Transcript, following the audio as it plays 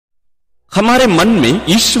हमारे मन में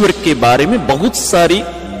ईश्वर के बारे में बहुत सारी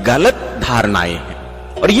गलत धारणाएं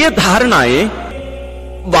हैं और ये धारणाएं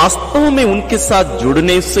वास्तव में उनके साथ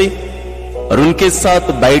जुड़ने से और उनके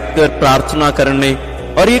साथ बैठकर प्रार्थना करने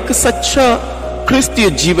और एक सच्चा क्रिस्तीय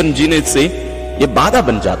जीवन जीने से ये बाधा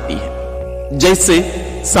बन जाती है। जैसे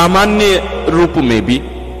सामान्य रूप में भी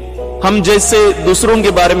हम जैसे दूसरों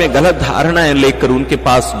के बारे में गलत धारणाएं लेकर उनके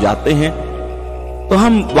पास जाते हैं तो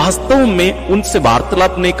हम वास्तव में उनसे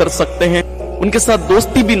वार्तालाप नहीं कर सकते हैं, उनके साथ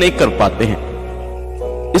दोस्ती भी नहीं कर पाते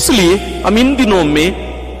हैं। इसलिए हम इन दिनों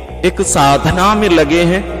में एक साधना में लगे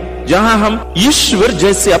हैं जहां हम ईश्वर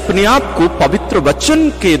जैसे अपने आप को पवित्र वचन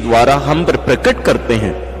के द्वारा हम पर प्रकट करते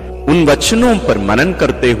हैं, उन वचनों पर मनन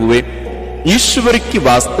करते हुए ईश्वर की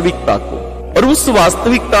वास्तविकता को और उस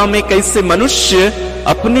वास्तविकता में कैसे मनुष्य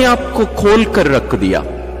अपने आप को खोल कर रख दिया,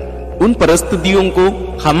 उन परिस्थितियों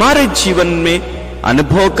को हमारे जीवन में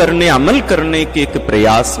अनुभव करने अमल करने के एक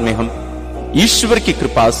प्रयास में हम ईश्वर की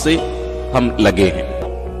कृपा से हम लगे हैं।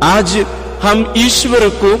 आज हम ईश्वर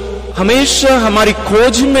को हमेशा हमारी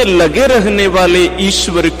खोज में लगे रहने वाले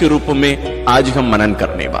ईश्वर के रूप में आज हम मनन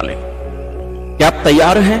करने वाले हैं। क्या आप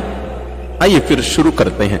तैयार हैं? आइए फिर शुरू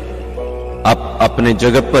करते हैं। आप अपने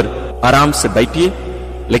जगह पर आराम से बैठिए,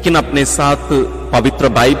 लेकिन अपने साथ पवित्र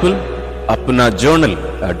बाइबल, अपना जर्नल,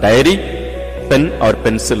 डायरी, पेन और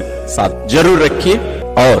पेंसिल साथ जरूर रखिए।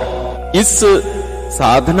 और इस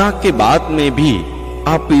साधना के बाद में भी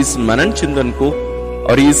आप इस मनन चिंतन को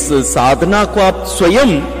और इस साधना को आप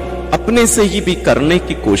स्वयं अपने से ही भी करने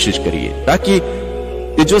की कोशिश करिए, ताकि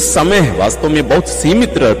ये जो समय है वास्तव में बहुत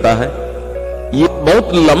सीमित रहता है। ये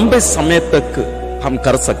बहुत लंबे समय तक हम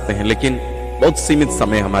कर सकते हैं, लेकिन बहुत सीमित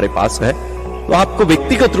समय हमारे पास है, तो आपको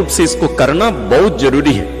व्यक्तिगत रूप से इसको करना बहुत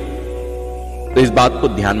जरूरी है। तो इस बात को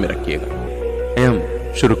ध्यान में रखिएगा। हम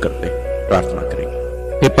शुरू करते हैं, प्रार्थना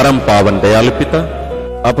करेंगे। हे परम पावन दयालु पिता,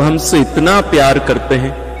 अब हमसे इतना प्यार करते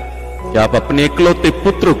हैं कि आप अपने इकलौते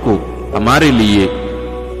पुत्र को हमारे लिए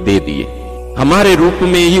दे दिए, हमारे रूप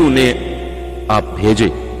में ही उन्हें आप भेजे,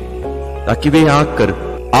 ताकि वे आकर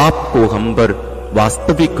आपको हम पर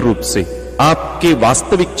वास्तविक रूप से आपके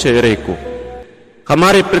वास्तविक चेहरे को,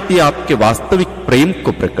 हमारे प्रति आपके वास्तविक प्रेम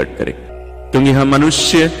को प्रकट करें। क्योंकि हम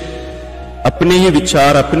मनुष्य अपने ही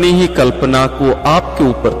विचार, अपनी ही कल्पना को आपके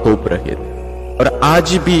ऊपर थोप रहे थे और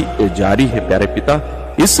आज भी जारी है प्यारे पिता।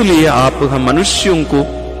 इसलिए आप हम मनुष्यों को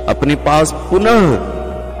अपने पास पुनः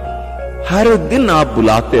हर दिन आप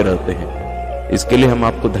बुलाते रहते हैं। इसके लिए हम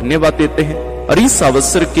आपको धन्यवाद देते हैं और इस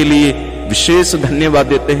अवसर के लिए विशेष धन्यवाद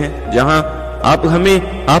देते हैं जहां आप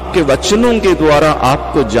हमें आपके वचनों के द्वारा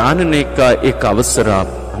आपको जानने का एक अवसर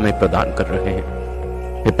आप हमें प्रदान कर रहे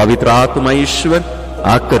हैं। हे पवित्र आत्मा ईश्वर,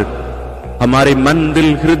 आकर हमारे मन,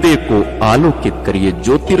 दिल, हृदय को आलोकित करिए,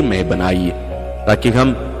 ज्योतिर्मय बनाइए, ताकि हम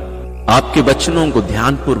आपके वचनों को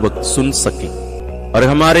ध्यानपूर्वक सुन सकें और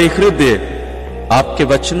हमारे हृदय आपके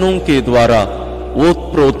वचनों के द्वारा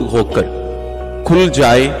ओतप्रोत होकर खुल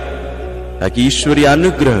जाए, ताकि ईश्वरीय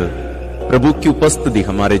अनुग्रह, प्रभु की उपस्थिति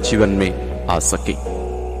हमारे जीवन में आ सके।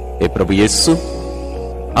 हे प्रभु यीशु,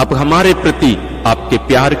 आप हमारे प्रति आपके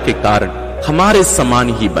प्यार के कारण हमारे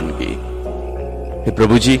समान ही बन गए। हे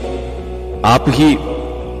प्रभु जी, आप ही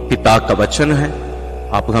पिता का वचन है,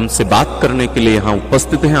 आप हमसे बात करने के लिए यहां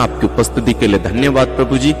उपस्थित हैं। आपकी उपस्थिति के लिए धन्यवाद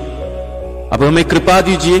प्रभु जी। अब हमें कृपा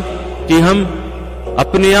दीजिए कि हम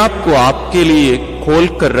अपने आप को आपके लिए खोल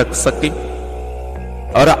कर रख सके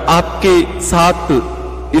और आपके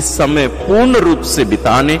साथ इस समय पूर्ण रूप से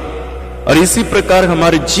बिताने और इसी प्रकार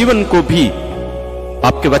हमारे जीवन को भी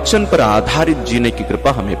आपके वचन पर आधारित जीने की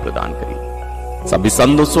कृपा हमें प्रदान करिए। सभी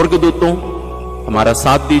संतों, स्वर्गदूतों, हमारा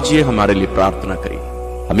साथ दीजिए, हमारे लिए प्रार्थना करिए।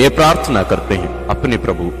 हम ये प्रार्थना करते हैं अपने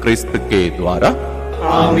प्रभु क्रिस्त के द्वारा,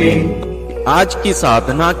 आमीन। आज की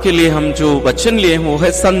साधना के लिए हम जो वचन लिए वो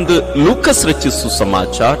है संत लूकस रचित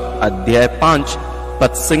सुसमाचार अध्याय 5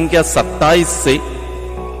 पद संख्या 27 से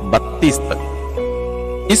 32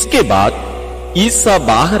 तक। इसके बाद ईसा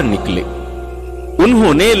बाहर निकले,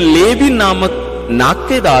 उन्होंने लेवी नामक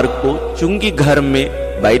नाकेदार को चुंगी घर में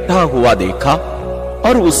बैठा हुआ देखा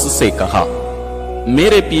और उससे कहा,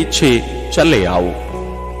 मेरे पीछे चले आओ।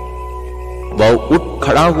 वह उठ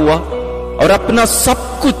खड़ा हुआ और अपना सब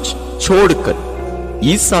कुछ छोड़कर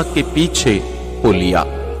ईसा के पीछे हो लिया।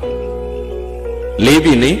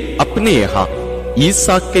 लेवी ने अपने यहां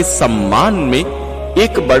ईसा के सम्मान में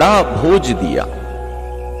एक बड़ा भोज दिया।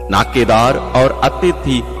 नाकेदार और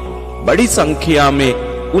अतिथि बड़ी संख्या में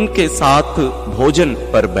उनके साथ भोजन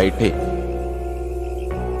पर बैठे।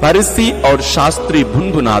 फरीसी और शास्त्री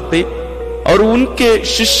भुनभुनाते और उनके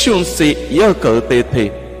शिष्यों से यह कहते थे,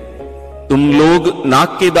 तुम लोग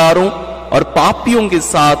नाकेदारों और पापियों के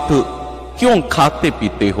साथ क्यों खाते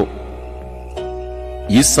पीते हो?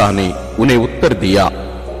 ईसा ने उन्हें उत्तर दिया,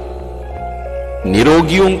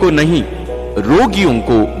 निरोगियों को नहीं, रोगियों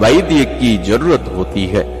को वैद्य की जरूरत होती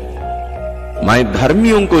है। मैं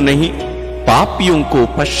धर्मियों को नहीं, पापियों को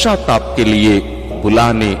पश्चाताप के लिए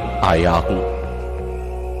बुलाने आया हूं।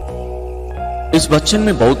 इस वचन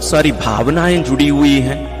में बहुत सारी भावनाएं जुड़ी हुई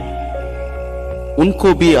हैं,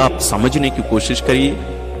 उनको भी आप समझने की कोशिश करिए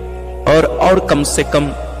और कम से कम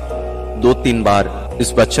 2-3 बार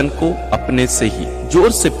इस वचन को अपने से ही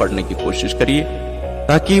जोर से पढ़ने की कोशिश करिए,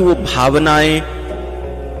 ताकि वो भावनाएं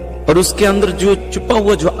और उसके अंदर जो छुपा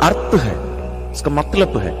हुआ जो अर्थ है, उसका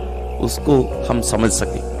मतलब है, उसको हम समझ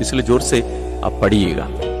सकें। इसलिए जोर से आप पढ़िएगा।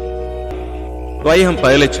 तो आइए हम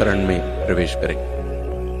पहले चरण में प्रवेश करें,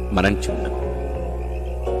 मनन चिंतन।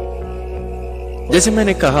 जैसे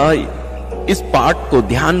मैंने कहा, इस पाठ को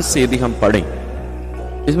ध्यान से यदि हम पढ़ें,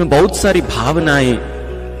 इसमें बहुत सारी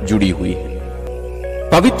भावनाएं जुड़ी हुई है।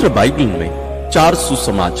 पवित्र बाइबल में 4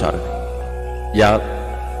 सुसमाचार है, या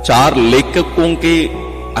 4 लेखकों के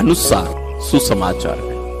अनुसार सुसमाचार है।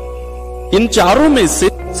 इन चारों में से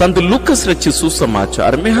संत लूकास रचित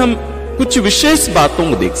सुसमाचार में हम कुछ विशेष बातों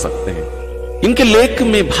को देख सकते हैं। इनके लेख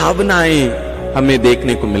में भावनाएं हमें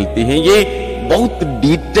देखने को मिलती हैं। ये बहुत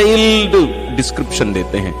डिटेल्ड डिस्क्रिप्शन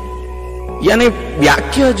देते हैं, यानी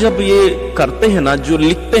व्याख्या जब ये करते हैं ना, जो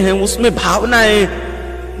लिखते हैं उसमें भावनाएं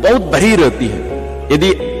बहुत भरी रहती है।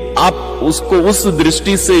 यदि आप उसको उस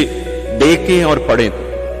दृष्टि से देखें और पढ़ें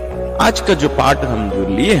तो आज का जो पाठ हम जो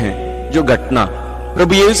लिए हैं, जो घटना,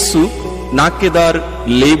 प्रभु यीशु नाकेदार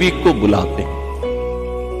लेवी को बुलाते हैं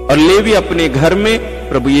और लेवी अपने घर में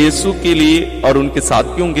प्रभु यीशु के लिए और उनके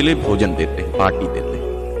साथियों के लिए भोजन देते हैं, पार्टी देते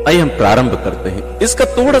हैं। आइए हम प्रारंभ करते हैं। इसका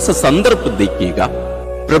थोड़ा सा संदर्भ देखिएगा।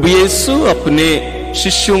 प्रभु यीशु अपने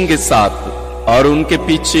शिष्यों के साथ और उनके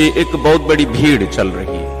पीछे एक बहुत बड़ी भीड़ चल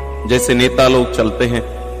रही है, जैसे नेता लोग चलते हैं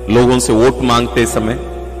लोगों से वोट मांगते समय।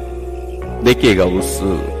 देखिएगा, उस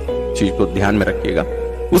चीज को ध्यान में रखिएगा।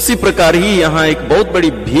 उसी प्रकार ही यहां एक बहुत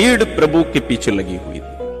बड़ी भीड़ प्रभु के पीछे लगी हुई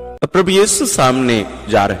थी। प्रभु यीशु सामने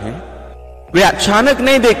जा रहे हैं, वे अचानक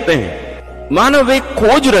नहीं देखते हैं, मानो वे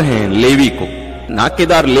खोज रहे हैं लेवी को,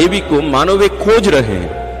 नाकेदार लेवी को, मानो वे खोज रहे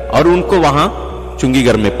हैं और उनको वहां चुंगी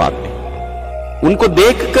घर में पाते हैं। उनको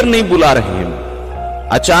देखकर नहीं बुला रहे हैं,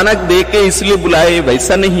 अचानक देखे इसलिए बुलाए,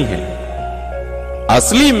 वैसा नहीं है।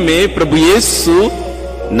 असली में प्रभु यीशु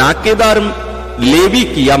नाकेदार लेवी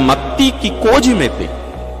की या मत्ती की खोज में थे।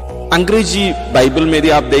 अंग्रेजी बाइबल में यदि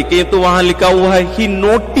आप देखें तो वहां लिखा हुआ है, he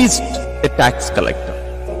noticed a tax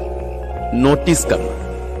collector. Notice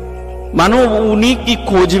करना, मानो उन्हीं की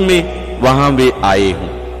खोज में वहां वे आए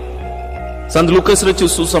हों। संत लूकास रचित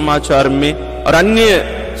सुसमाचार में और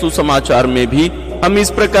अन्य सुसमाचार में भी हम इस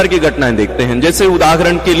प्रकार की घटनाएं देखते हैं। जैसे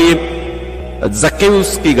उदाहरण के लिए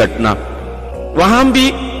जक्केउस की घटना, वहां भी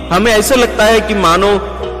हमें ऐसा लगता है कि मानो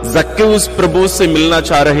जक्केउस प्रभु से मिलना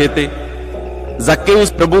चाह रहे थे,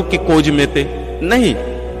 जक्केउस प्रभु की खोज में थे। नहीं,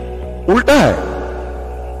 उल्टा है,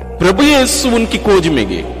 प्रभु यीशु उनकी खोज में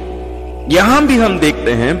गए। यहां भी हम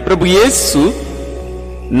देखते हैं प्रभु यीशु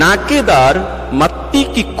नाकेदार मत्ती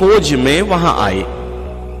की खोज में वहां आए।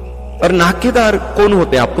 और नाकेदार कौन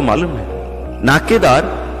होते हैं आपको मालूम है?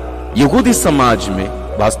 नाकेदार यहूदी समाज में,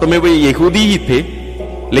 वास्तव में वे यहूदी ही थे,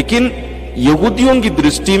 लेकिन यहूदियों की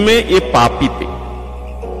दृष्टि में ये पापी थे,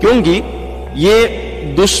 क्योंकि ये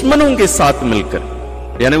दुश्मनों के साथ मिलकर,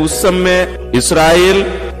 यानी उस समय इस्राएल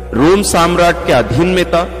रोम साम्राज्य के अधीन में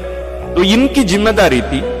था, तो इनकी जिम्मेदारी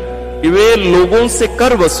थी कि वे लोगों से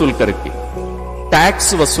कर वसूल करके,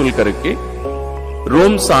 टैक्स वसूल करके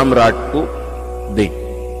रोम साम्राज्य को दे।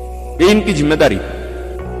 ये इनकी जिम्मेदारी थी।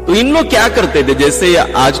 तो इन लोग क्या करते थे, जैसे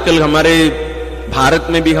आजकल हमारे भारत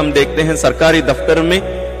में भी हम देखते हैं, सरकारी दफ्तर में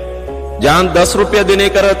जहां 10 रुपया देने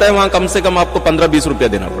का रहता है, वहां कम से कम आपको 15-20 रुपया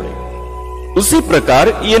देना पड़ेगा। उसी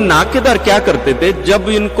प्रकार ये नाकेदार क्या करते थे, जब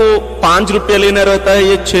इनको 5 रुपया लेना रहता है,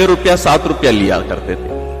 ये 6 रुपया 7 रुपया लिया करते थे।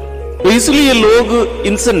 तो इसलिए लोग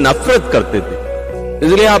इनसे नफरत करते थे।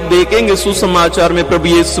 इसलिए आप देखेंगे सुसमाचार में प्रभु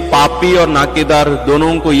यीशु पापी और नाकेदार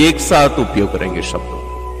दोनों को एक साथ उपयोग करेंगे शब्दों।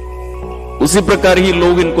 उसी प्रकार ही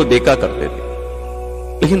लोग इनको देखा करते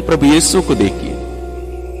थे। लेकिन प्रभु यीशु को देखिए,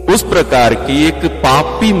 उस प्रकार की एक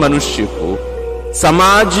पापी मनुष्य को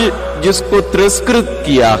समाज जिसको तिरस्कृत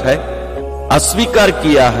किया है, अस्वीकार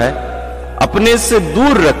किया है, अपने से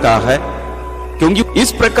दूर रखा है, क्योंकि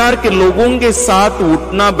इस प्रकार के लोगों के साथ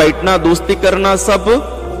उठना बैठना दोस्ती करना सब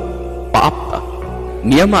पाप था,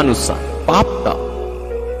 नियमानुसार पाप था।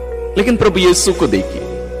 लेकिन प्रभु यीशु को देखिए,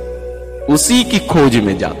 उसी की खोज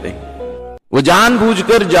में जाते हैं। वो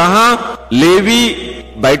जानबूझकर जहां लेवी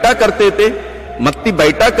बैठा करते थे, मत्ती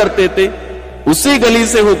बैठा करते थे, उसी गली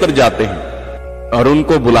से होकर जाते हैं और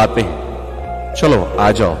उनको बुलाते हैं। चलो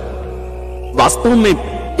आ जाओ। वास्तव में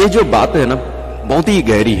ये जो बात है ना, बहुत ही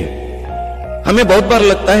गहरी है। हमें बहुत बार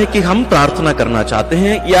लगता है कि हम प्रार्थना करना चाहते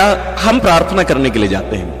हैं या हम प्रार्थना करने के लिए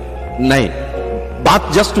जाते हैं। नहीं,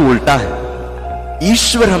 बात जस्ट उल्टा है।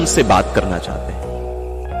 ईश्वर हमसे बात करना चाहते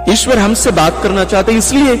हैं, ईश्वर हमसे बात करना चाहते हैं,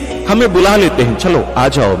 इसलिए हमें बुला लेते हैं। चलो आ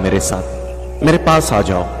जाओ मेरे साथ, मेरे पास आ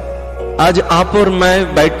जाओ। आज आप और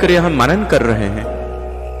मैं बैठकर यहां मनन कर रहे हैं।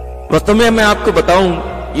 वास्तव में मैं आपको बताऊं,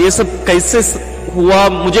 ये सब कैसे हुआ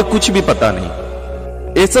मुझे कुछ भी पता नहीं।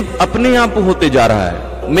 ये सब अपने आप होते जा रहा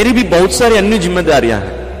है। मेरी भी बहुत सारी अन्य जिम्मेदारियां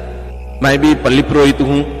हैं। मैं भी पल्ली पुरोहित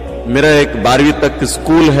हूं, मेरा एक 12वीं तक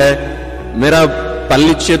स्कूल है, मेरा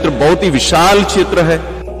पल्ली क्षेत्र बहुत ही विशाल क्षेत्र है।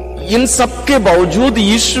 इन सब के बावजूद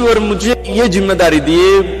ईश्वर मुझे ये जिम्मेदारी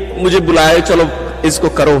दिए, मुझे बुलाए, चलो इसको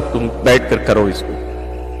करो, तुम बैठकर करो इसको।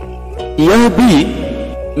 यह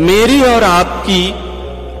भी मेरी और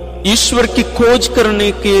आपकी ईश्वर की खोज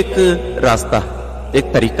करने के एक रास्ता है,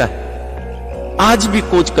 एक तरीका है। आज भी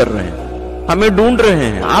खोज कर रहे हैं, हमें ढूंढ रहे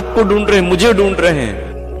हैं, आपको ढूंढ रहे हैं, मुझे ढूंढ रहे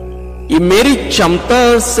हैं। ये मेरी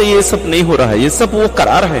क्षमता से ये सब नहीं हो रहा है, ये सब वो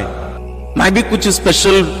करा रहे हैं। मैं भी कुछ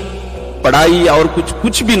स्पेशल पढ़ाई और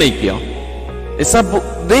कुछ भी नहीं किया, ये सब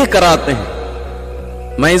वे कराते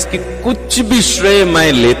हैं। मैं इसकी कुछ भी श्रेय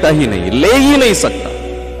मैं लेता ही नहीं, ले ही नहीं सकता।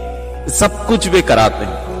 सब कुछ वे कराते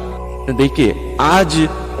हैं। देखिए आज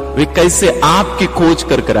वे कैसे आपकी खोज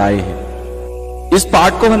कर कर आए हैं। इस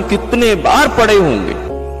पाठ को हम कितने बार पढ़े होंगे,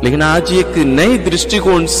 लेकिन आज एक नए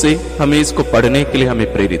दृष्टिकोण से हमें इसको पढ़ने के लिए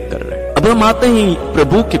हमें प्रेरित कर रहे हैं। अब हम आते हैं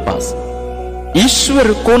प्रभु के पास।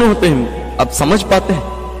 ईश्वर कौन होते हैं, अब समझ पाते हैं?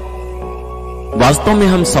 वास्तव में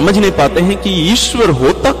हम समझ नहीं पाते हैं कि ईश्वर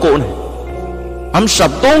होता कौन है। हम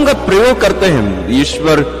शब्दों का प्रयोग करते हैं,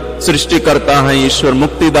 ईश्वर सृष्टि करता है, ईश्वर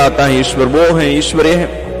मुक्तिदाता है, ईश्वर वो है, ईश्वर ये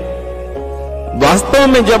है। वास्तव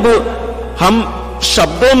में जब हम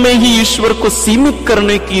शब्दों में ही ईश्वर को सीमित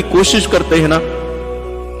करने की कोशिश करते हैं ना,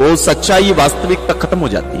 वो सच्चाई वास्तविकता खत्म हो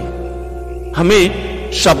जाती है।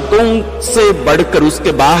 हमें शब्दों से बढ़कर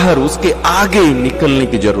उसके बाहर, उसके आगे निकलने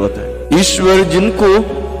की जरूरत है। ईश्वर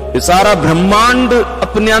जिनको सारा ब्रह्मांड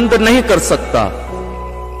अपने अंदर नहीं कर सकता,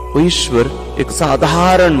 वो ईश्वर एक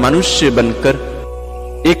साधारण मनुष्य बनकर,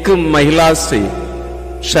 एक महिला से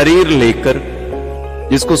शरीर लेकर,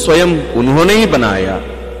 जिसको स्वयं उन्होंने ही बनाया,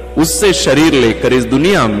 उससे शरीर लेकर इस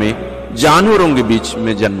दुनिया में जानवरों के बीच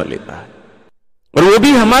में जन्म लेता है। और वो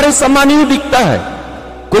भी हमारे समान ही दिखता है।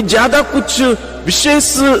 कोई ज्यादा कुछ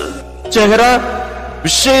विशेष चेहरा,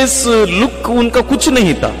 विशेष लुक उनका कुछ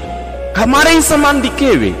नहीं था, हमारे ही समान दिखे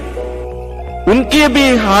हुए। उनके भी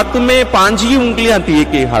हाथ में 5 ही उंगलियां थी,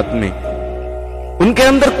 एक ही हाथ में। उनके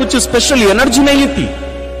अंदर कुछ स्पेशल एनर्जी नहीं थी।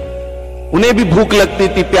 उन्हें भी भूख लगती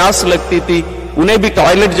थी, प्यास लगती थी, उन्हें भी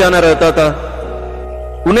टॉयलेट जाना रहता था,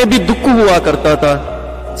 उन्हें भी दुख हुआ करता था।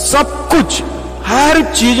 सब कुछ, हर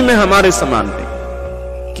चीज में हमारे समान थे।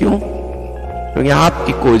 क्यों? क्योंकि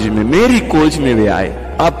आपकी खोज में, मेरी खोज में वे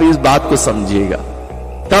आए। आप इस बात को समझिएगा,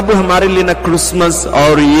 तब हमारे लिए ना क्रिसमस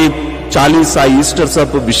और ये 40 ईस्टर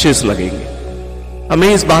सब विशेष लगेंगे। हमें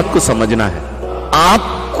इस बात को समझना है।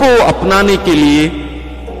 आपको अपनाने के लिए,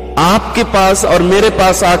 आपके पास और मेरे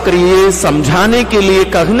पास आकर ये समझाने के लिए,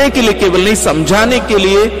 कहने के लिए केवल नहीं, समझाने के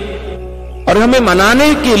लिए और हमें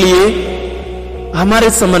मनाने के लिए, हमारे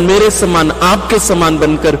समान, मेरे समान, आपके समान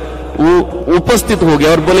बनकर वो उपस्थित हो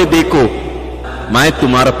गया और बोले, देखो मैं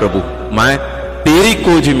तुम्हारा प्रभु, मैं तेरी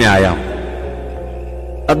खोज में आया हूं।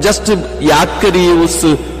 अब जस्ट याद करिए उस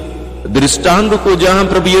दृष्टांत को जहां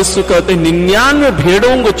प्रभु यीशु कहते हैं 99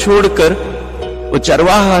 भेड़ों को छोड़कर वो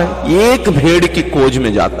चरवाहा एक भेड़ की खोज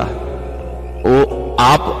में जाता है। वो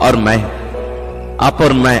आप और मैं, आप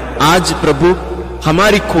और मैं आज प्रभु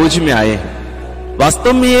हमारी खोज में आए हैं।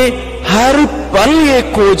 वास्तव में ये हर पल ये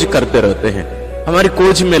खोज करते रहते हैं, हमारी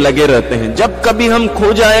खोज में लगे रहते हैं। जब कभी हम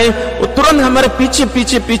खो जाए वो तुरंत हमारे पीछे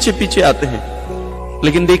पीछे पीछे पीछे आते हैं।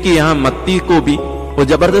 लेकिन देखिए यहां मत्ती को भी वो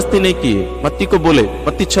जबरदस्ती नहीं किए। मत्ती को बोले,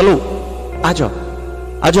 मत्ती चलो, आ जाओ,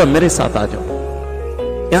 आ जाओ, मेरे साथ आ जाओ।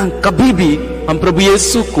 यहां कभी भी हम प्रभु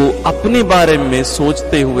यीशु को अपने बारे में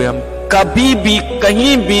सोचते हुए हम कभी भी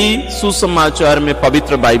कहीं भी सुसमाचार में,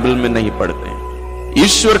 पवित्र बाइबल में नहीं पढ़ते हैं।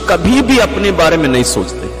 ईश्वर कभी भी अपने बारे में नहीं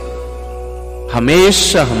सोचते,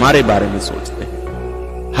 हमेशा हमारे बारे में सोचते हैं।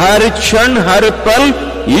 हर क्षण, हर पल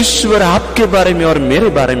ईश्वर आपके बारे में और मेरे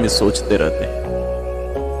बारे में सोचते रहते हैं,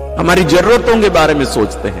 हमारी जरूरतों के बारे में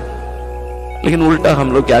सोचते हैं। लेकिन उल्टा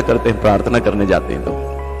हम लोग क्या करते हैं, प्रार्थना करने जाते हैं तो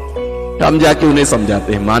हम जाके उन्हें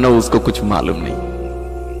समझाते हैं, मानो उसको कुछ मालूम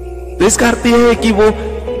नहीं। तो इसका अर्थ यह है कि वो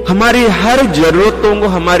हमारी हर जरूरतों को,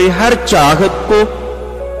 हमारी हर चाहत को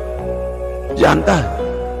जानता है,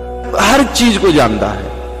 हर चीज को जानता है।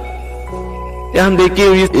 यहां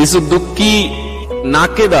देखिए इस दुख की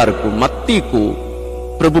नाकेदार को, मत्ती को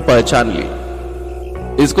प्रभु पहचान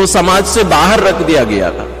लिए। इसको समाज से बाहर रख दिया गया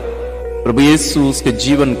था। प्रभु यीशु उसके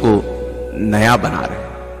जीवन को नया बना रहे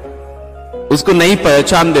हैं, उसको नई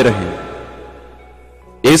पहचान दे रहे हैं।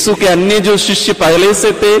 यीशु के अन्य जो शिष्य पहले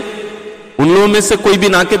से थे, उन लोगों में से कोई भी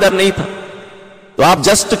नाकेदार नहीं था। तो आप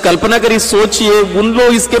जस्ट कल्पना करिए, सोचिए उन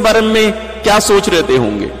लोग इसके बारे में क्या सोच रहे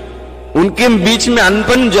होंगे। उनके बीच में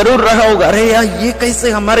अनपन जरूर रहा होगा, अरे यार ये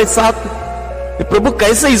कैसे हमारे साथ, प्रभु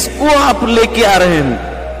कैसे इसको आप लेके आ रहे हैं,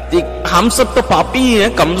 हम सब तो पापी ही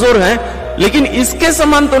हैं, कमजोर हैं, लेकिन इसके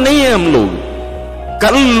समान तो नहीं है हम लोग।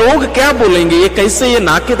 कल लोग क्या बोलेंगे, ये कैसे ये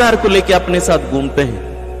नाकेदार को लेके अपने साथ घूमते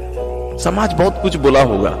हैं। समाज बहुत कुछ बोला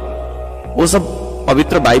होगा, वो सब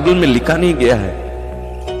पवित्र बाइबल में लिखा नहीं गया है।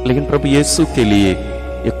 लेकिन प्रभु यीशु के लिए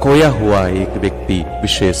ये खोया हुआ एक व्यक्ति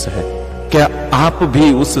विशेष है। क्या आप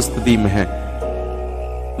भी उस स्थिति में हैं?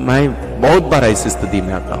 मैं बहुत बार ऐसी स्थिति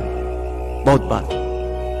में आता हूं, बहुत बार।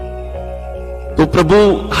 तो प्रभु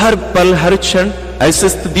हर पल हर क्षण ऐसी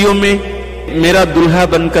स्थितियों में मेरा दुल्हा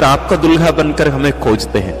बनकर, आपका दुल्हा बनकर हमें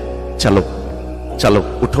खोजते हैं। चलो चलो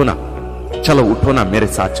उठो ना, चलो उठो ना, मेरे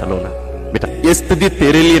साथ चलो ना बेटा, ये स्थिति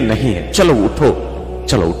तेरे लिए नहीं है, चलो उठो,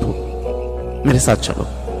 चलो उठो, मेरे साथ चलो,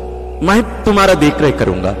 मैं तुम्हारा देख रेख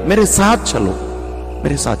करूंगा, मेरे साथ चलो,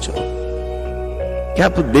 मेरे साथ चलो। क्या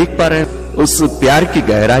आप देख पा रहे हैं उस प्यार की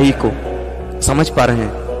गहराई को, समझ पा रहे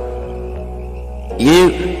हैं?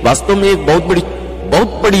 ये वास्तव में एक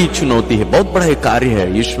बहुत बड़ी चुनौती है, बहुत बड़ा एक कार्य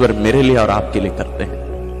है ईश्वर मेरे लिए और आपके लिए करते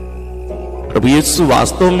हैं। प्रभु यीशु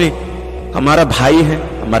वास्तव में हमारा भाई है,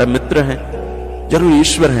 हमारा मित्र है, जरूर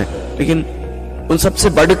ईश्वर है, लेकिन उन सबसे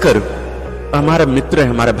बढ़कर हमारा मित्र है,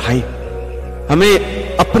 हमारा भाई।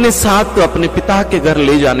 हमें अपने साथ अपने पिता के घर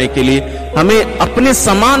ले जाने के लिए, हमें अपने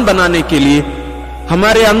समान बनाने के लिए,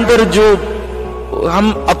 हमारे अंदर जो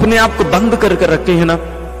हम अपने आप को बंद करके रखे हैं ना,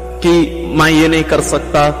 कि मैं ये नहीं कर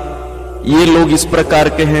सकता, ये लोग इस प्रकार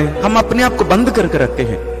के हैं, हम अपने आप को बंद करके रखे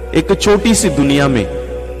हैं एक छोटी सी दुनिया में।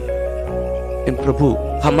 इन प्रभु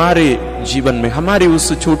हमारे जीवन में, हमारी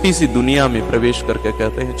उस छोटी सी दुनिया में प्रवेश करके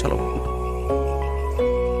कहते हैं, चलो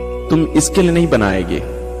तुम इसके लिए नहीं बनाएंगे।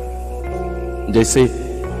 जैसे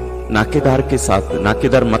नाकेदार के साथ,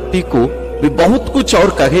 नाकेदार मत्ती को भी बहुत कुछ और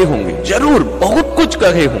कहे होंगे, जरूर बहुत कुछ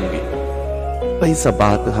कहे होंगे। वही सब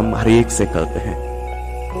बात हम हर एक से कहते हैं।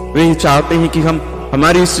 वे चाहते हैं कि हम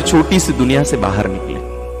हमारी इस छोटी सी दुनिया से बाहर निकले,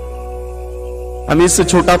 हम इस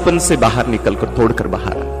छोटापन से बाहर निकलकर, तोड़कर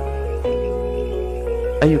बाहर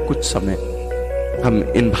आइए। कुछ समय हम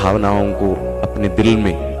इन भावनाओं को अपने दिल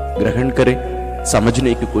में ग्रहण करें,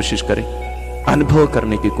 समझने की कोशिश करें, अनुभव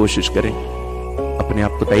करने की कोशिश करें, अपने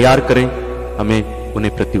आप को तैयार करें, हमें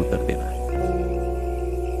उन्हें प्रत्युत्तर देना है।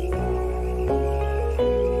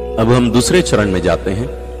 अब हम दूसरे चरण में जाते हैं,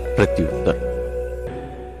 प्रत्युत्तर।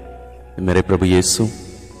 मेरे प्रभु यीशु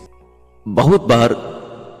बहुत बार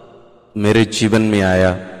मेरे जीवन में आया,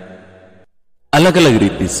 अलग अलग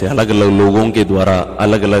रीति से, अलग अलग लोगों के द्वारा,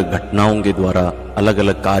 अलग अलग घटनाओं के द्वारा, अलग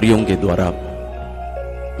अलग कार्यों के द्वारा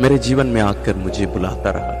मेरे जीवन में आकर मुझे बुलाता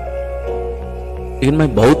रहा, लेकिन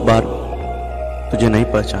मैं बहुत बार तुझे नहीं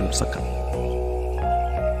पहचान सका,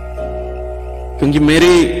 क्योंकि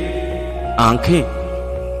मेरी आंखें,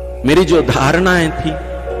 मेरी जो धारणाएं थी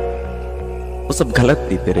वो सब गलत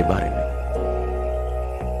थी तेरे बारे में।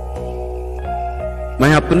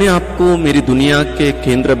 मैं अपने आप को मेरी दुनिया के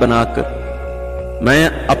केंद्र बनाकर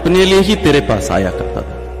मैं अपने लिए ही तेरे पास आया करता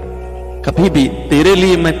था। कभी भी तेरे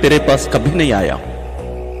लिए मैं तेरे पास कभी नहीं आया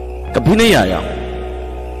हूं, कभी नहीं आया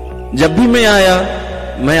हूं। जब भी मैं आया,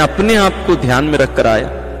 मैं अपने आप को ध्यान में रखकर आया,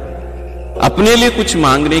 अपने लिए कुछ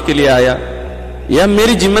मांगने के लिए आया, या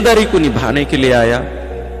मेरी जिम्मेदारी को निभाने के लिए आया,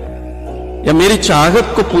 या मेरी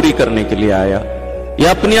चाहत को पूरी करने के लिए आया,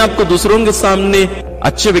 या अपने आप को दूसरों के सामने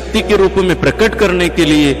अच्छे व्यक्ति के रूप में प्रकट करने के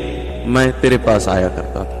लिए मैं तेरे पास आया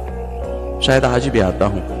करता था। शायद आज भी आता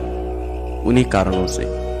हूं उन्हीं कारणों से।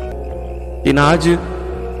 लेकिन आज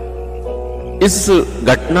इस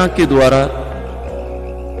घटना के द्वारा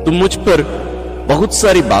तुम मुझ पर बहुत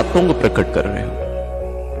सारी बातों को प्रकट कर रहे हो।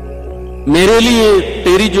 मेरे लिए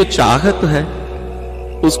तेरी जो चाहत है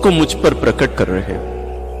उसको मुझ पर प्रकट कर रहे हो।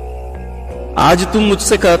 आज तुम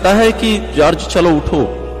मुझसे कहता है कि जॉर्ज चलो उठो,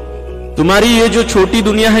 तुम्हारी ये जो छोटी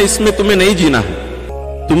दुनिया है इसमें तुम्हें नहीं जीना है,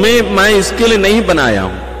 तुम्हें मैं इसके लिए नहीं बनाया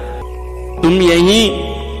हूं, तुम यहीं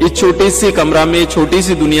इस छोटे से कमरा में, छोटी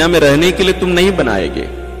सी दुनिया में रहने के लिए तुम नहीं बनाएंगे,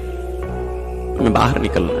 तुम्हें बाहर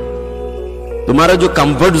निकलना है। तुम्हारा जो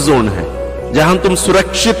कंफर्ट जोन है, जहां तुम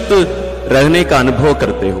सुरक्षित रहने का अनुभव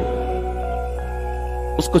करते हो,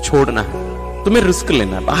 उसको छोड़ना है, तुम्हें रिस्क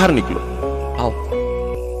लेना है, बाहर निकलो, आओ।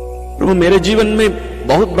 प्रभु मेरे जीवन में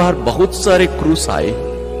बहुत बार बहुत सारे क्रूस आए,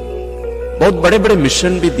 बहुत बड़े बड़े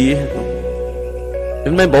मिशन भी दिए हैं तुम,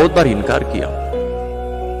 लेकिन मैं बहुत बार इनकार किया।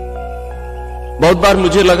 बहुत बार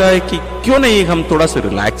मुझे लगा है कि क्यों नहीं हम थोड़ा सा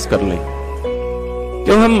रिलैक्स कर लें,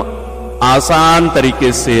 क्यों हम आसान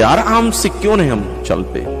तरीके से आराम से क्यों नहीं हम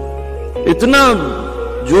चलते, इतना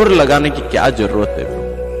जोर लगाने की क्या जरूरत है।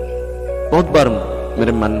 बहुत बार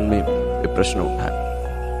मेरे मन में ये प्रश्न उठा है।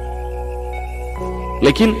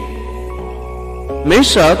 लेकिन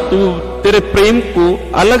हमेशा तू तेरे प्रेम को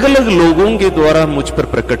अलग अलग लोगों के द्वारा मुझ पर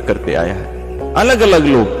प्रकट करते आया है। अलग अलग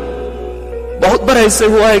लोग, बहुत बार ऐसे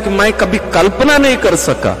हुआ है कि मैं कभी कल्पना नहीं कर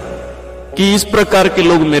सका कि इस प्रकार के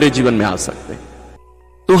लोग मेरे जीवन में आ सकते।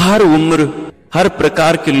 तो हर उम्र हर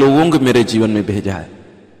प्रकार के लोगों को मेरे जीवन में भेजा है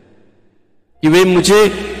कि वे मुझे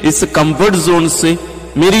इस कंफर्ट जोन से,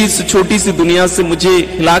 मेरी इस छोटी सी दुनिया से मुझे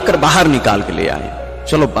हिलाकर बाहर निकाल के ले आए।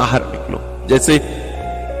 चलो बाहर निकलो, जैसे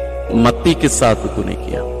मत्ती के साथ तूने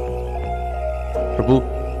किया प्रभु।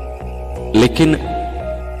 लेकिन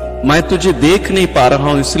मैं तुझे देख नहीं पा रहा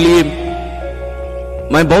हूं, इसलिए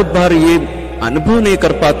मैं बहुत बार ये अनुभव नहीं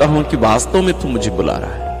कर पाता हूं कि वास्तव में तू मुझे बुला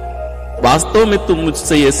रहा है, वास्तव में तू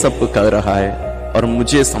मुझसे ये सब कर रहा है और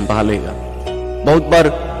मुझे संभालेगा। बहुत बार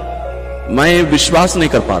मैं विश्वास नहीं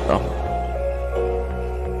कर पाता हूं,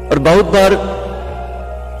 और बहुत बार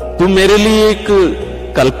तू मेरे लिए एक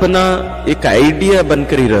कल्पना, एक आइडिया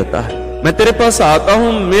बनकर ही रहता है। मैं तेरे पास आता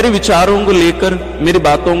हूं मेरे विचारों को लेकर, मेरी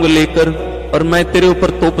बातों को लेकर, और मैं तेरे ऊपर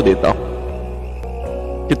तोप देता हूं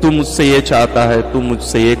कि तू मुझसे ये चाहता है, तू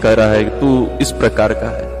मुझसे ये कर रहा है, तू इस प्रकार का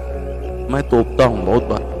है। मैं तोपता हूं बहुत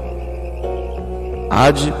बार।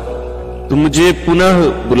 आज तू मुझे पुनः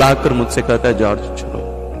बुलाकर मुझसे कहता है, जॉर्ज चलो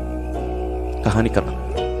कहानी करना,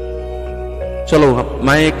 चलो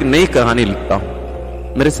मैं एक नई कहानी लिखता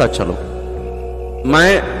हूं, मेरे साथ चलो।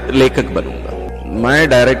 मैं लेखक बनूंगा, मैं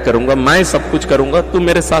डायरेक्ट करूंगा, मैं सब कुछ करूंगा, तू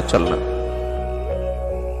मेरे साथ चलना।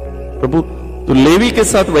 प्रभु तू लेवी के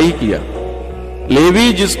साथ वही किया।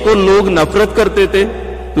 लेवी जिसको लोग नफरत करते थे,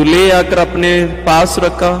 तू ले आकर अपने पास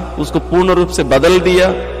रखा, उसको पूर्ण रूप से बदल दिया।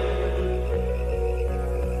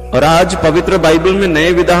 और आज पवित्र बाइबल में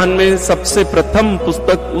नए विधान में सबसे प्रथम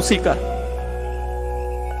पुस्तक उसी का है।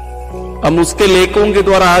 हम उसके लेखों के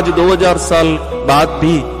द्वारा आज 2000 साल बाद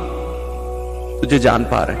भी तुझे जान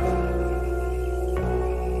पा रहे हैं।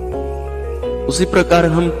 उसी प्रकार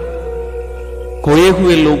हम खोए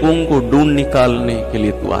हुए लोगों को ढूंढ निकालने के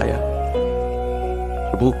लिए तू आया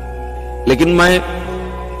प्रभु। लेकिन मैं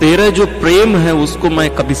तेरा जो प्रेम है उसको मैं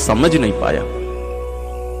कभी समझ नहीं पाया।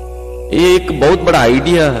 ये एक बहुत बड़ा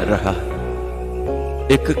आइडिया रहा,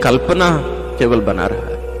 एक कल्पना केवल बना रहा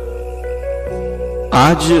है।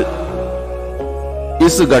 आज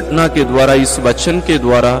इस घटना के द्वारा, इस वचन के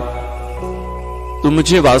द्वारा तू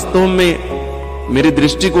मुझे वास्तव में मेरी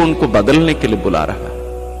दृष्टिकोण को बदलने के लिए बुला रहा है।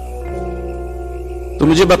 तू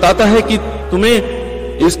मुझे बताता है कि तुम्हें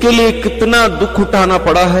इसके लिए कितना दुख उठाना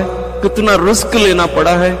पड़ा है, कितना रिस्क लेना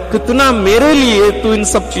पड़ा है, कितना मेरे लिए तू इन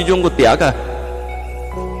सब चीजों को त्यागा है।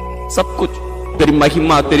 सब कुछ, तेरी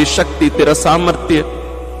महिमा, तेरी शक्ति, तेरा सामर्थ्य।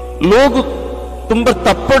 लोग तुम पर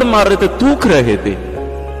थप्पड़ मार रहे थे, थूक रहे थे,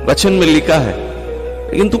 वचन में लिखा है,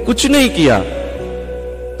 लेकिन तू कुछ नहीं किया।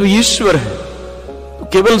 तू ईश्वर है। तू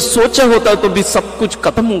केवल सोचा होता तो भी सब कुछ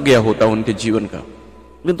खत्म हो गया होता उनके जीवन का,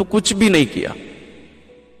 लेकिन तू कुछ भी नहीं किया,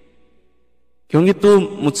 क्योंकि तू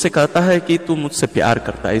मुझसे कहता है कि तू मुझसे प्यार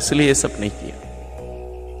करता है, इसलिए ये सब नहीं किया।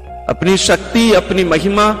 अपनी शक्ति, अपनी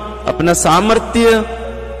महिमा, अपना सामर्थ्य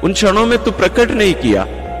उन क्षणों में तू प्रकट नहीं किया,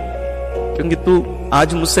 क्योंकि तू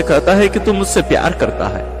आज मुझसे कहता है कि तू मुझसे प्यार करता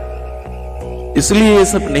है, इसलिए ये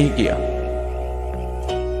सब नहीं किया।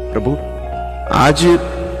 प्रभु आज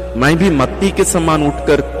मैं भी मत्ती के समान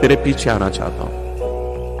उठकर तेरे पीछे आना चाहता हूं।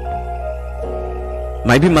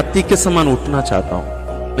 मैं भी मत्ती के समान उठना चाहता हूं,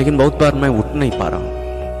 लेकिन बहुत बार मैं उठ नहीं पा रहा हूं।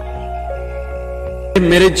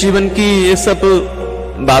 मेरे जीवन की ये सब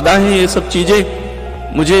बाधाएं, ये सब चीजें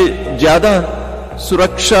मुझे ज्यादा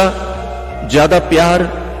सुरक्षा, ज्यादा प्यार,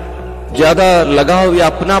 ज्यादा लगाव या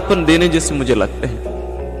अपनापन देने जैसे मुझे लगते हैं।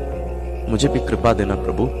 मुझे भी कृपा देना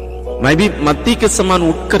प्रभु। मैं भी मत्ती के समान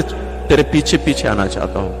उठकर तेरे पीछे पीछे आना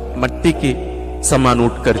चाहता हूं, मत्ती के समान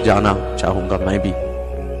उठकर जाना चाहूंगा मैं भी।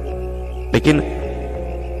 लेकिन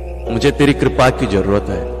मुझे तेरी कृपा की जरूरत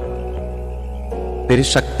है, तेरी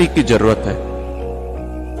शक्ति की जरूरत है,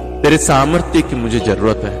 तेरे सामर्थ्य की मुझे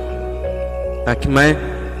जरूरत है, ताकि मैं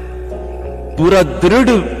पूरा दृढ़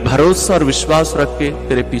भरोसा और विश्वास रख के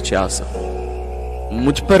तेरे पीछे आ सकूं।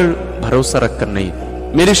 मुझ पर भरोसा रखकर नहीं,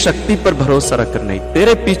 मेरी शक्ति पर भरोसा रखकर नहीं,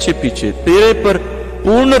 तेरे पीछे पीछे, तेरे पर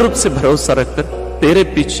पूर्ण रूप से भरोसा रखकर तेरे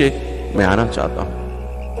पीछे मैं आना चाहता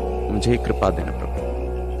हूं। मुझे कृपा देना प्रभु।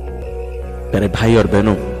 मेरे भाई और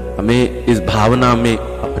बहनों, हमें इस भावना में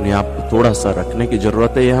अपने आप को थोड़ा सा रखने की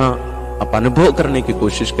जरूरत है। यहाँ आप अनुभव करने की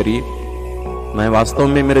कोशिश करिए। मैं वास्तव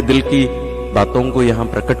में मेरे दिल की बातों को यहाँ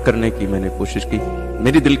प्रकट करने की मैंने कोशिश की।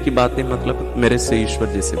 मेरी दिल की बातें मतलब मेरे से ईश्वर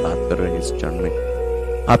जैसे बात कर रहे हैं इस क्षण में।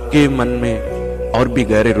 आपके मन में और भी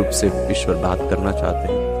गहरे रूप से ईश्वर बात करना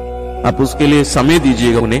चाहते हैं। आप उसके लिए समय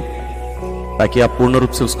दीजिएगा उन्हें, ताकि आप पूर्ण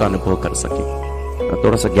रूप से उसका अनुभव कर सके।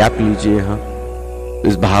 थोड़ा सा गैप लीजिए, यहाँ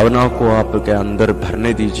इस भावना को आपके अंदर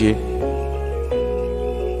भरने दीजिए,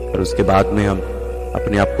 और उसके बाद में हम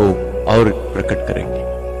अपने आप को और प्रकट करेंगे।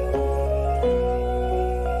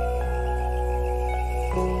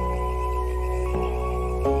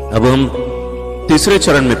 अब हम तीसरे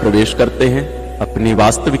चरण में प्रवेश करते हैं। अपनी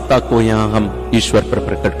वास्तविकता को यहां हम ईश्वर पर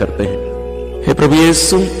प्रकट करते हैं। हे प्रभु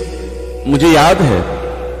यीशु, मुझे याद है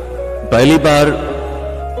पहली बार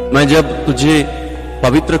मैं जब तुझे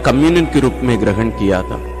पवित्र कम्युनियन के रूप में ग्रहण किया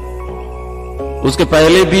था, उसके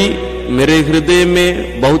पहले भी मेरे हृदय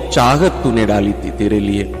में बहुत चाहत तूने डाली थी तेरे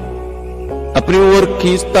लिए, अपनी ओर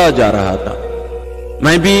खींचता जा रहा था।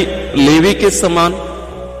 मैं भी लेवी के समान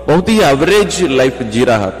बहुत ही एवरेज लाइफ जी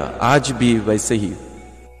रहा था, आज भी वैसे ही।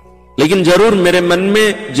 लेकिन जरूर मेरे मन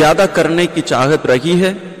में ज्यादा करने की चाहत रही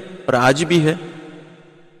है और आज भी है।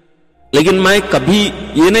 लेकिन मैं कभी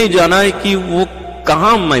ये नहीं जाना है कि वो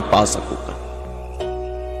कहां मैं पा सकूंगा।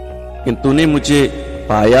 लेकिन तूने मुझे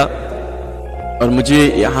पाया और मुझे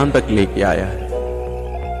यहां तक लेके आया है।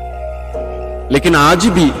 लेकिन आज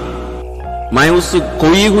भी मैं उस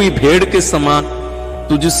खोई हुई भेड़ के समान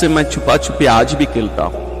तुझसे मैं छुपा छुपी आज भी खेलता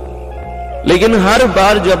हूं। लेकिन हर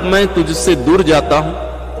बार जब मैं तुझसे दूर जाता हूं,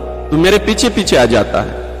 तू मेरे पीछे पीछे आ जाता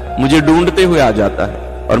है, मुझे ढूंढते हुए आ जाता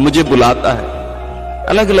है और मुझे बुलाता है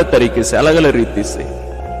अलग अलग तरीके से, अलग अलग रीति से।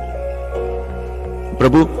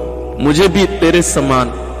 प्रभु, मुझे भी तेरे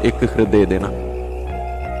समान एक हृदय देना,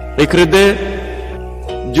 एक हृदय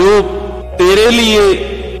जो तेरे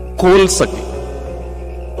लिए खोल सके,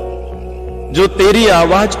 जो तेरी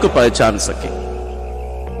आवाज को पहचान सके।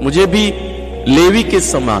 मुझे भी लेवी के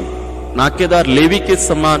समान, नाकेदार लेवी के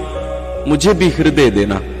समान मुझे भी हृदय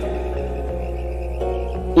देना।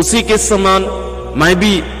 उसी के समान मैं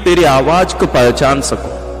भी तेरी आवाज को पहचान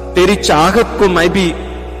सकूं, तेरी चाहत को मैं भी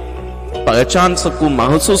पहचान सकूं,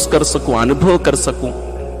 महसूस कर सकूं, अनुभव कर सकूं,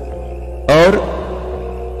 और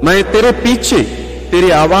मैं तेरे पीछे तेरी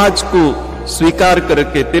आवाज को स्वीकार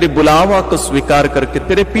करके, तेरे बुलावा को स्वीकार करके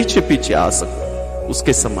तेरे पीछे पीछे आ सकूं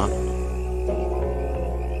उसके समान।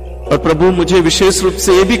 और प्रभु, मुझे विशेष रूप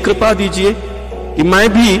से यह भी कृपा दीजिए कि मैं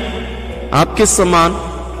भी आपके समान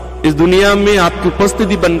इस दुनिया में आपकी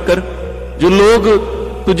उपस्थिति बनकर जो लोग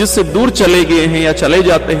तुझसे दूर चले गए हैं या चले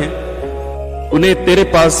जाते हैं, उन्हें तेरे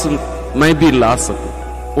पास मैं भी ला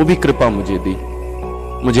सकूं। वो भी कृपा मुझे दी,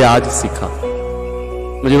 मुझे आज सिखा,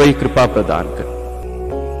 मुझे वही कृपा प्रदान कर।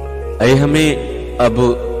 ऐ हमें अब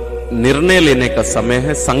निर्णय लेने का समय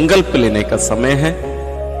है, संकल्प लेने का समय है।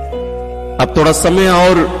 अब थोड़ा समय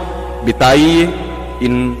और बिताइए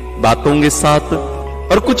इन बातों के साथ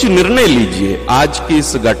और कुछ निर्णय लीजिए आज की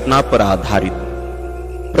इस घटना पर आधारित।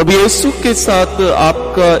 प्रभु यीशु के साथ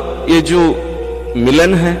आपका ये जो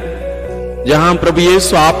मिलन है, जहां प्रभु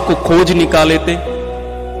यीशु आपको खोज निकाले थे,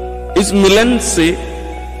 इस मिलन से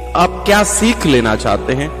आप क्या सीख लेना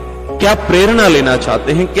चाहते हैं, क्या प्रेरणा लेना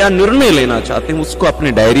चाहते हैं, क्या निर्णय लेना चाहते हैं, उसको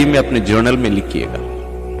अपने डायरी में, अपने जर्नल में लिखिएगा।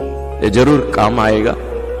 ये जरूर काम आएगा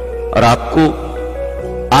और आपको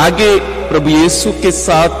आगे प्रभु यीशु के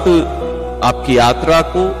साथ आपकी यात्रा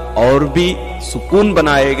को और भी सुकून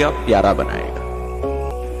बनाएगा, प्यारा बनाएगा।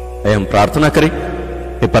 हम प्रार्थना करें।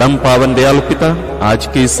 हे परम पावन दयालु पिता, आज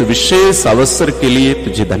के इस विशेष अवसर के लिए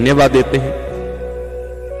तुझे धन्यवाद देते हैं।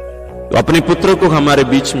 तो अपने पुत्र को हमारे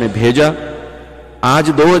बीच में भेजा, आज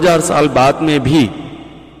 2000 साल बाद में भी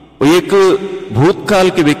वो एक भूतकाल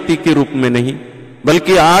के व्यक्ति के रूप में नहीं,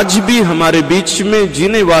 बल्कि आज भी हमारे बीच में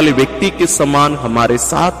जीने वाले व्यक्ति के समान हमारे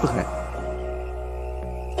साथ है।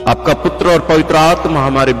 आपका पुत्र और पवित्र आत्मा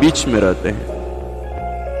हमारे बीच में रहते हैं।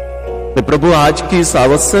 तो प्रभु, आज की इस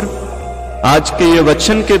अवसर, आज के ये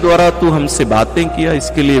वचन के द्वारा तू हमसे बातें किया,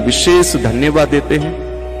 इसके लिए विशेष धन्यवाद देते हैं।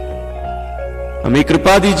 हमें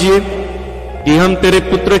कृपा दीजिए कि हम तेरे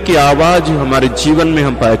पुत्र की आवाज हमारे जीवन में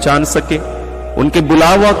हम पहचान सके, उनके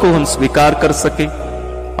बुलावा को हम स्वीकार कर सके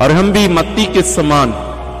और हम भी मत्ती के समान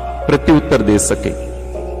प्रत्युत्तर दे सके,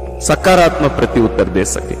 सकारात्मक प्रत्युत्तर दे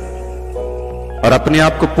सके और अपने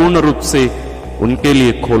आप को पूर्ण रूप से उनके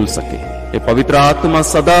लिए खोल सके। ये पवित्र आत्मा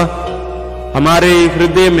सदा हमारे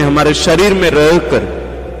हृदय में, हमारे शरीर में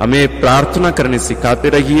रहकर हमें प्रार्थना करने सिखाते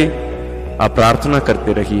रहिए। आप प्रार्थना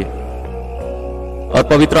करते रहिए और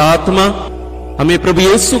पवित्र आत्मा हमें प्रभु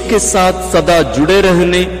यीशु के साथ सदा जुड़े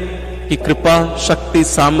रहने की कृपा, शक्ति,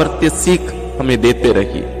 सामर्थ्य, सीख हमें देते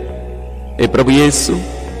रहिए। हे प्रभु यीशु,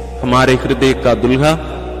 हमारे हृदय का दुल्हा,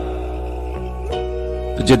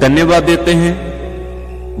 तुझे धन्यवाद देते हैं।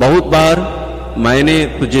 बहुत बार मैंने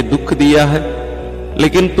तुझे दुख दिया है,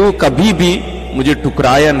 लेकिन तू कभी भी मुझे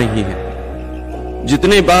ठुकराया नहीं है।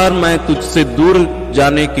 जितने बार मैं तुझसे दूर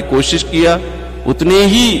जाने की कोशिश किया, उतने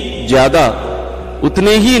ही ज्यादा,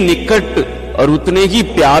 उतने ही निकट और उतने ही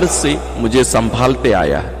प्यार से मुझे संभालते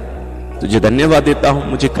आया है। तुझे धन्यवाद देता हूं।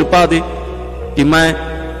 मुझे कृपा दे कि मैं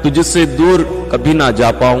तुझसे दूर कभी ना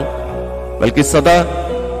जा पाऊं, बल्कि सदा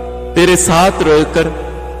तेरे साथ रहकर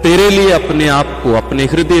तेरे लिए अपने आप को, अपने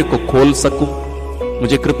हृदय को खोल सकूं।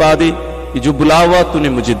 मुझे कृपा दे कि जो बुलावा तूने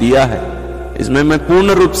मुझे दिया है, इसमें मैं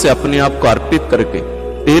पूर्ण रूप से अपने आप को अर्पित करके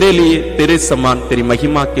तेरे लिए, तेरे समान, तेरी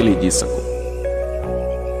महिमा के लिए जी सकूं।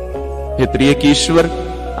 हे त्रिएक ईश्वर,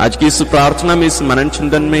 आज की इस प्रार्थना में, इस मनन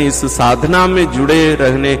चिंतन में, इस साधना में जुड़े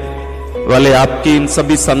रहने वाले आपके इन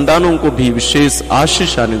सभी संतानों को भी विशेष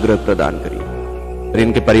आशीष अनुग्रह प्रदान करिए, और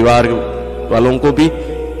इनके परिवार वालों को भी,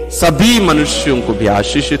 सभी मनुष्यों को भी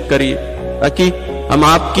आशीषित करिए, ताकि हम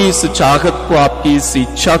आपकी इस चाहत को, आपकी इस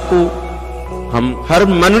इच्छा को हम हर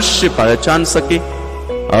मनुष्य पहचान सके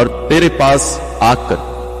और तेरे पास आकर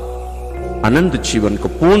अनंत जीवन को,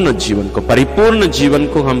 पूर्ण जीवन को, परिपूर्ण जीवन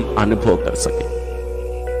को हम अनुभव कर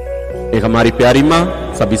सके। एक हमारी प्यारी मां,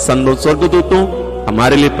 सभी संतों, स्वर्गदूतों,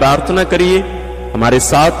 हमारे लिए प्रार्थना करिए, हमारे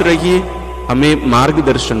साथ रहिए, हमें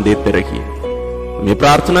मार्गदर्शन देते रहिए। हम ये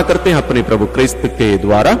प्रार्थना करते हैं अपने प्रभु क्रिस्त के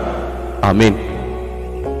द्वारा, आमीन।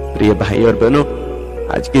 प्रिय भाई और बहनों,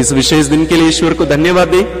 आज के इस विशेष दिन के लिए ईश्वर को धन्यवाद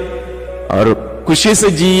दे और खुशी से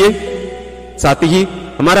जिए। साथ ही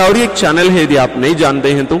हमारा और एक चैनल है, यदि आप नहीं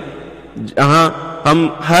जानते हैं तो, जहां हम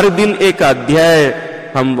हर दिन एक अध्याय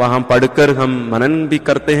हम वहां पढ़कर हम मनन भी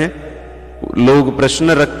करते हैं। लोग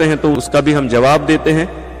प्रश्न रखते हैं तो उसका भी हम जवाब देते हैं,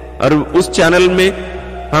 और उस चैनल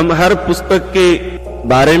में हम हर पुस्तक के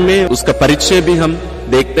बारे में उसका परिचय भी हम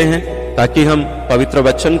देखते हैं, ताकि हम पवित्र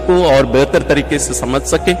वचन को और बेहतर तरीके से समझ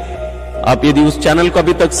सके। आप यदि उस चैनल को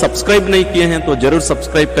अभी तक सब्सक्राइब नहीं किए हैं तो जरूर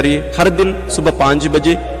सब्सक्राइब करिए। हर दिन सुबह 5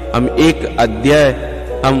 बजे हम एक अध्याय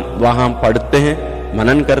हम वहां पढ़ते हैं,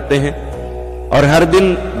 मनन करते हैं, और हर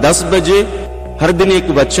दिन 10 बजे हर दिन एक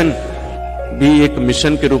वचन भी एक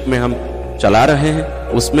मिशन के रूप में हम चला रहे हैं।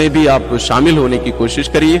 उसमें भी आप शामिल होने की कोशिश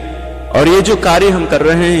करिए, और ये जो कार्य हम कर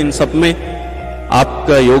रहे हैं, इन सब में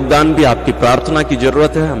आपका योगदान भी, आपकी प्रार्थना की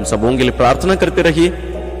जरूरत है। हम सबों के लिए प्रार्थना करते रहिए,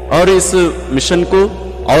 और इस मिशन को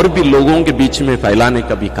और भी लोगों के बीच में फैलाने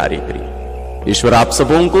का भी कार्य करिए। ईश्वर आप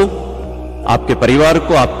सबों को, आपके परिवार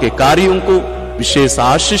को, आपके कार्यों को विशेष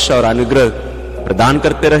आशीष और अनुग्रह प्रदान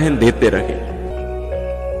करते रहें, देते रहें।